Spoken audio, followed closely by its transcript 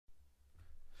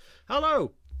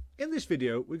Hello! In this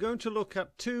video we're going to look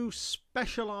at two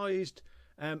specialised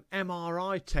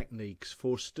MRI techniques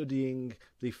for studying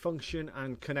the function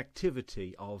and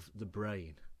connectivity of the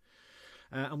brain.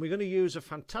 And we're going to use a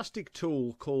fantastic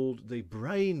tool called the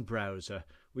BrainBrowser,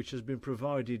 which has been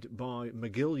provided by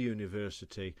McGill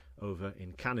University over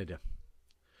in Canada.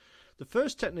 The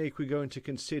first technique we're going to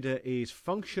consider is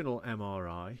functional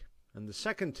MRI, and the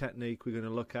second technique we're going to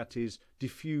look at is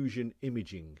diffusion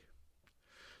imaging.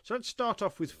 So let's start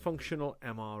off with functional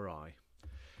MRI.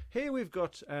 Here we've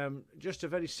got just a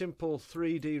very simple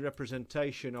 3D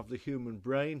representation of the human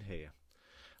brain here.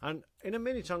 And in a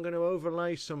minute I'm going to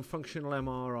overlay some functional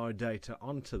MRI data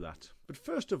onto that. But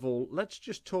first of all, let's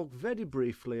just talk very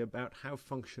briefly about how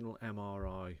functional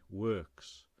MRI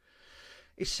works.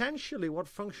 Essentially what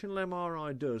functional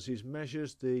MRI does is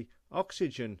measures the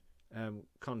oxygen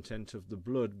content of the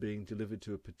blood being delivered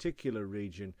to a particular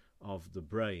region of the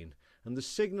brain. And the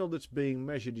signal that's being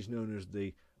measured is known as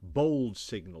the BOLD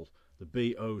signal,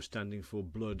 the BO standing for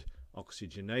blood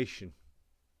oxygenation.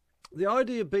 The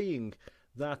idea being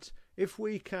that if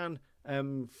we can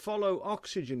follow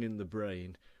oxygen in the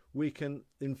brain, we can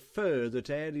infer that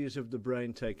areas of the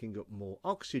brain taking up more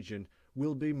oxygen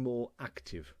will be more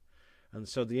active. And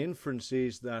so the inference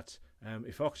is that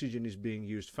if oxygen is being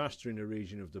used faster in a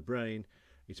region of the brain,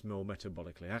 it's more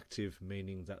metabolically active,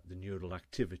 meaning that the neural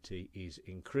activity is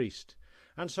increased.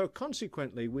 And so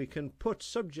consequently we can put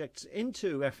subjects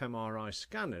into fMRI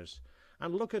scanners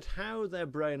and look at how their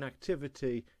brain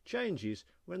activity changes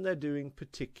when they're doing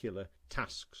particular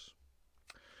tasks.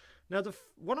 Now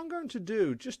what I'm going to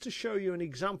do, just to show you an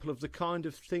example of the kind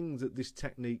of thing that this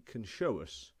technique can show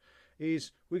us,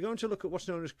 is we're going to look at what's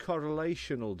known as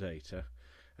correlational data,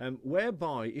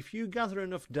 whereby if you gather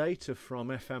enough data from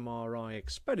fMRI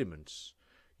experiments,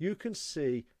 you can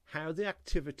see how the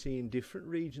activity in different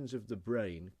regions of the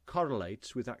brain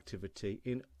correlates with activity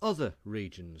in other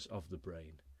regions of the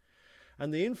brain.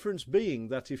 And the inference being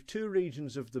that if two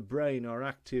regions of the brain are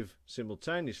active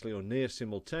simultaneously or near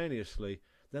simultaneously,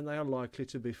 then they are likely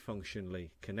to be functionally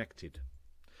connected.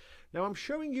 Now I'm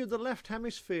showing you the left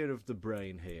hemisphere of the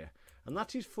brain here, and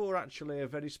that is for actually a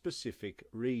very specific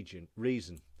reason.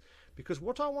 Because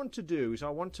what I want to do is I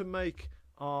want to make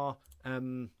our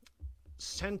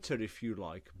centre, if you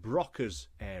like, Broca's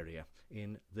area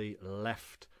in the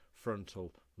left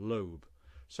frontal lobe.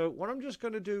 So what I'm just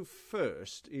going to do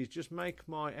first is just make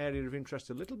my area of interest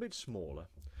a little bit smaller,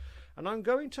 and I'm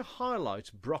going to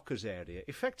highlight Broca's area.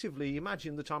 Effectively,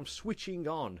 imagine that I'm switching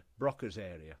on Broca's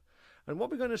area. And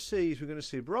what we're going to see is we're going to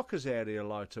see Broca's area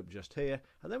light up just here,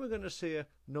 and then we're going to see a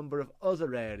number of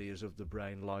other areas of the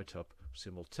brain light up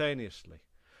simultaneously.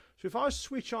 So if I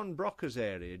switch on Broca's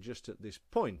area just at this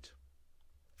point,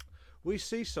 we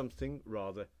see something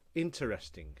rather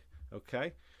interesting.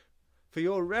 Okay, for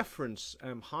your reference,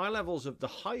 the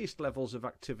highest levels of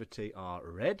activity are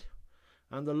red,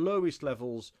 and the lowest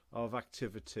levels of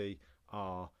activity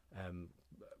are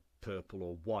purple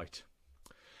or white.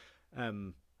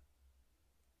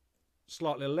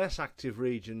 Slightly less active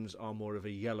regions are more of a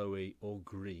yellowy or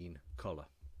green colour.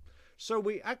 So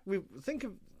we think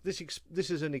of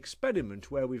this as an experiment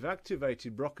where we've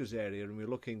activated Broca's area and we're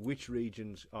looking which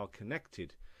regions are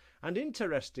connected. And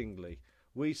interestingly,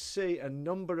 we see a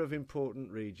number of important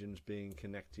regions being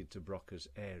connected to Broca's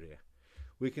area.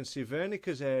 We can see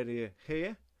Wernicke's area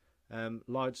here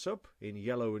lights up in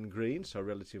yellow and green, so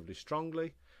relatively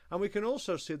strongly. And we can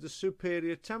also see the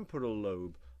superior temporal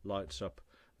lobe lights up,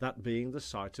 that being the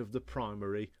site of the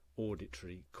primary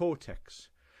auditory cortex.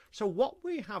 So what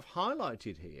we have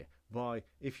highlighted here by,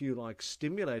 if you like,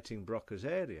 stimulating Broca's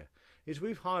area is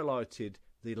we've highlighted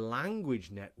the language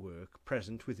network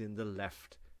present within the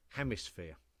left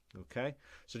hemisphere. Okay,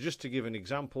 so just to give an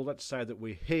example, let's say that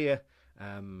we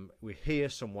hear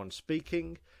someone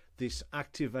speaking. This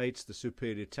activates the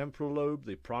superior temporal lobe,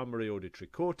 the primary auditory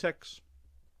cortex.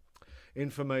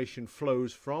 Information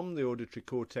flows from the auditory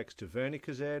cortex to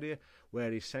Wernicke's area,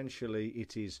 where essentially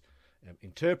it is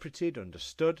interpreted,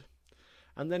 understood,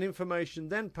 and then information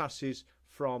then passes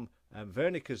from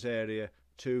Wernicke's area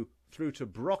through to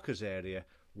Broca's area,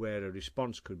 where a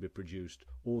response could be produced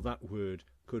or that word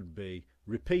could be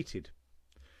repeated.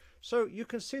 So you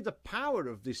can see the power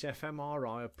of this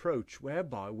fMRI approach,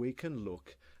 whereby we can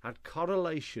look at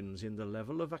correlations in the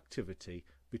level of activity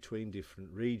between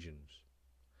different regions.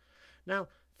 Now,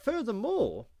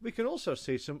 furthermore, we can also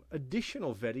see some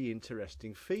additional very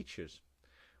interesting features.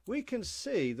 We can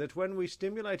see that when we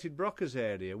stimulated Broca's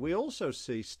area, we also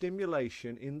see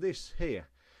stimulation in this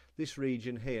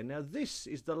region here. Now, this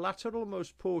is the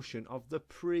lateralmost portion of the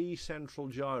pre-central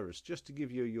gyrus. Just to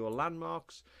give you your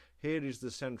landmarks, Here is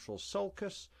the central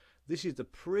sulcus. This is the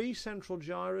precentral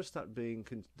gyrus, that being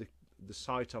the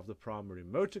site of the primary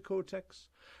motor cortex.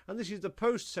 And this is the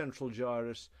postcentral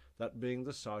gyrus, that being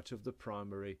the site of the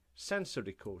primary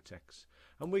sensory cortex.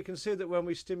 And we can see that when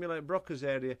we stimulate Broca's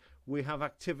area, we have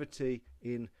activity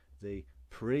in the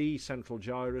precentral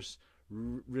gyrus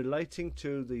relating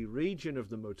to the region of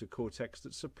the motor cortex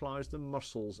that supplies the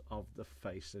muscles of the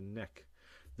face and neck.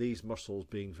 These muscles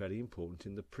being very important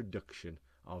in the production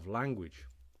of language.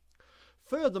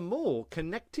 Furthermore,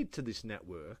 connected to this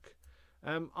network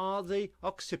are the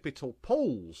occipital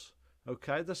poles,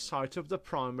 okay, the site of the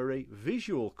primary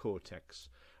visual cortex.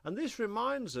 And this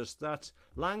reminds us that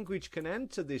language can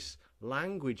enter this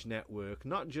language network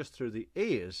not just through the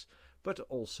ears, but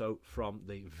also from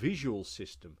the visual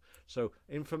system. So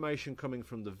information coming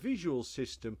from the visual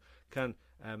system can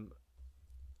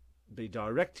be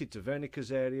directed to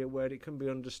Wernicke's area, where it can be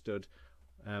understood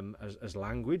as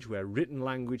language, where written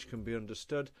language can be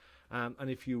understood. And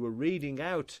if you were reading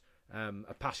out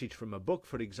a passage from a book,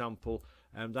 for example,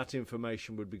 that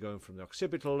information would be going from the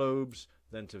occipital lobes,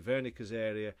 then to Wernicke's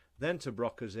area, then to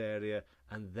Broca's area,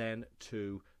 and then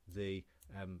to the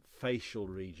facial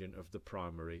region of the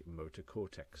primary motor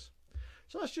cortex.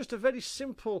 So that's just a very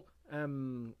simple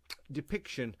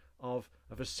depiction of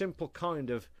a simple kind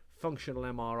of functional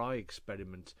MRI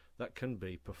experiment that can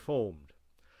be performed.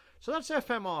 So that's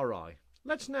fMRI.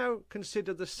 Let's now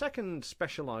consider the second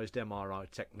specialised MRI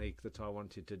technique that I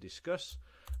wanted to discuss,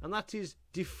 and that is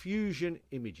diffusion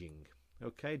imaging.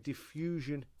 Okay,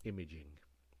 diffusion imaging.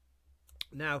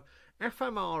 Now,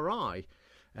 fMRI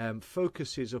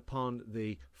focuses upon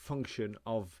the function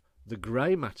of the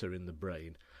grey matter in the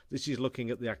brain. This is looking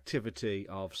at the activity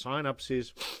of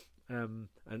synapses and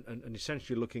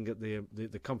essentially looking at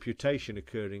the computation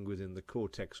occurring within the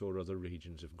cortex or other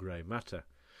regions of grey matter.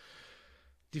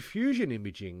 Diffusion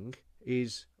imaging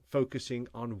is focusing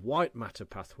on white matter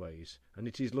pathways, and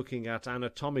it is looking at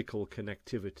anatomical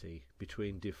connectivity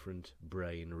between different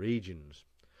brain regions.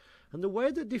 And the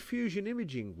way that diffusion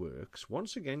imaging works,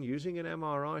 once again using an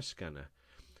MRI scanner,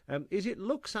 is it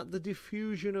looks at the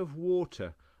diffusion of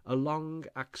water along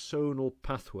axonal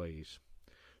pathways.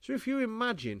 So if you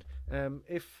imagine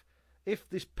if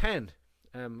this pen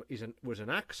was an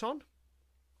axon,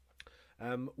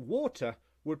 water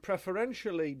would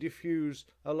preferentially diffuse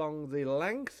along the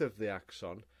length of the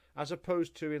axon as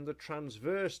opposed to in the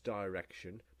transverse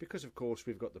direction, because of course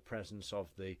we've got the presence of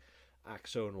the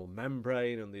axonal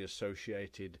membrane and the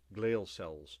associated glial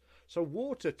cells. So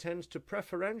water tends to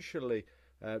preferentially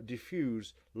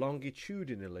diffuse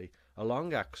longitudinally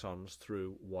along axons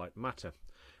through white matter.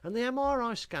 And the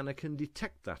MRI scanner can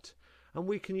detect that, and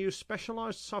we can use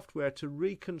specialised software to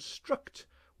reconstruct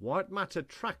white matter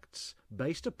tracts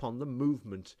based upon the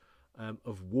movement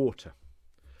of water.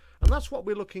 And that's what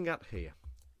we're looking at here.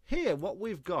 Here what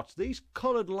we've got, these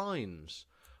coloured lines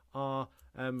are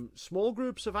small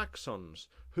groups of axons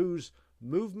whose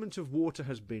movement of water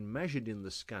has been measured in the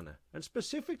scanner. And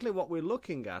specifically what we're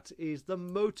looking at is the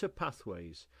motor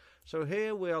pathways. So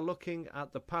here we are looking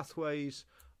at the pathways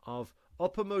of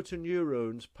upper motor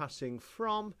neurons passing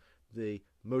from the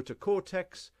motor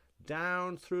cortex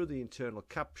down through the internal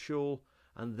capsule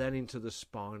and then into the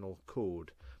spinal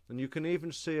cord. And you can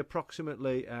even see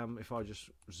approximately, if I just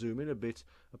zoom in a bit,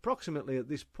 approximately at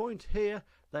this point here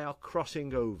they are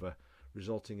crossing over,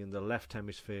 resulting in the left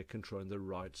hemisphere controlling the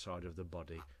right side of the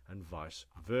body and vice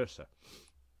versa.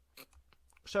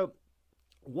 So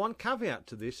one caveat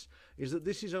to this is that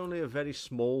this is only a very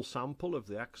small sample of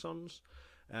the axons.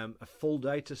 A full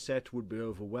data set would be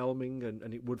overwhelming,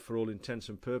 and it would for all intents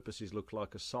and purposes look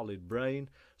like a solid brain,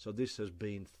 so this has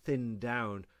been thinned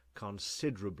down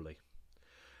considerably.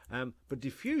 But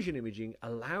diffusion imaging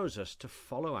allows us to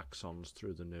follow axons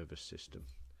through the nervous system.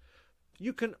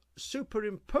 You can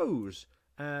superimpose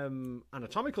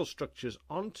anatomical structures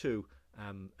onto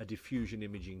a diffusion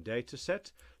imaging data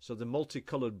set, so the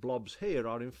multicoloured blobs here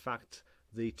are in fact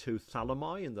the two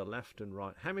thalami in the left and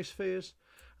right hemispheres,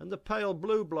 and the pale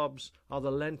blue blobs are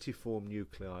the lentiform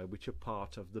nuclei, which are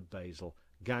part of the basal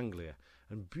ganglia.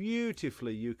 And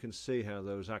beautifully you can see how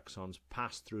those axons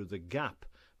pass through the gap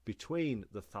between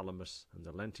the thalamus and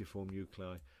the lentiform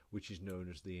nuclei, which is known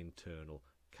as the internal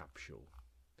capsule.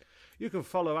 You can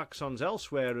follow axons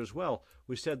elsewhere as well.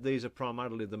 We said these are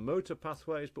primarily the motor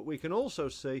pathways, but we can also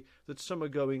see that some are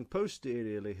going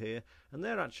posteriorly here, and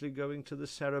they're actually going to the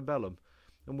cerebellum.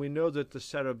 And we know that the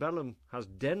cerebellum has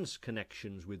dense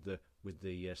connections with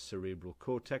the cerebral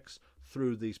cortex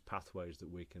through these pathways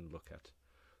that we can look at.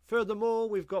 Furthermore,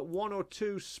 we've got one or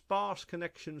two sparse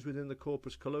connections within the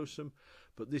corpus callosum,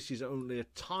 but this is only a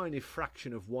tiny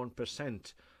fraction of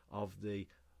 1% of the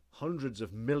hundreds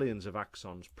of millions of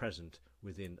axons present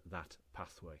within that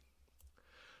pathway.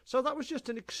 So that was just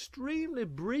an extremely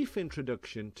brief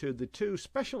introduction to the two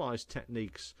specialized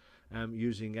techniques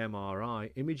using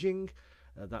MRI imaging,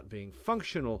 that being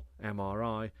functional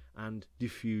MRI and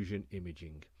diffusion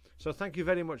imaging. So thank you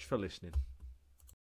very much for listening.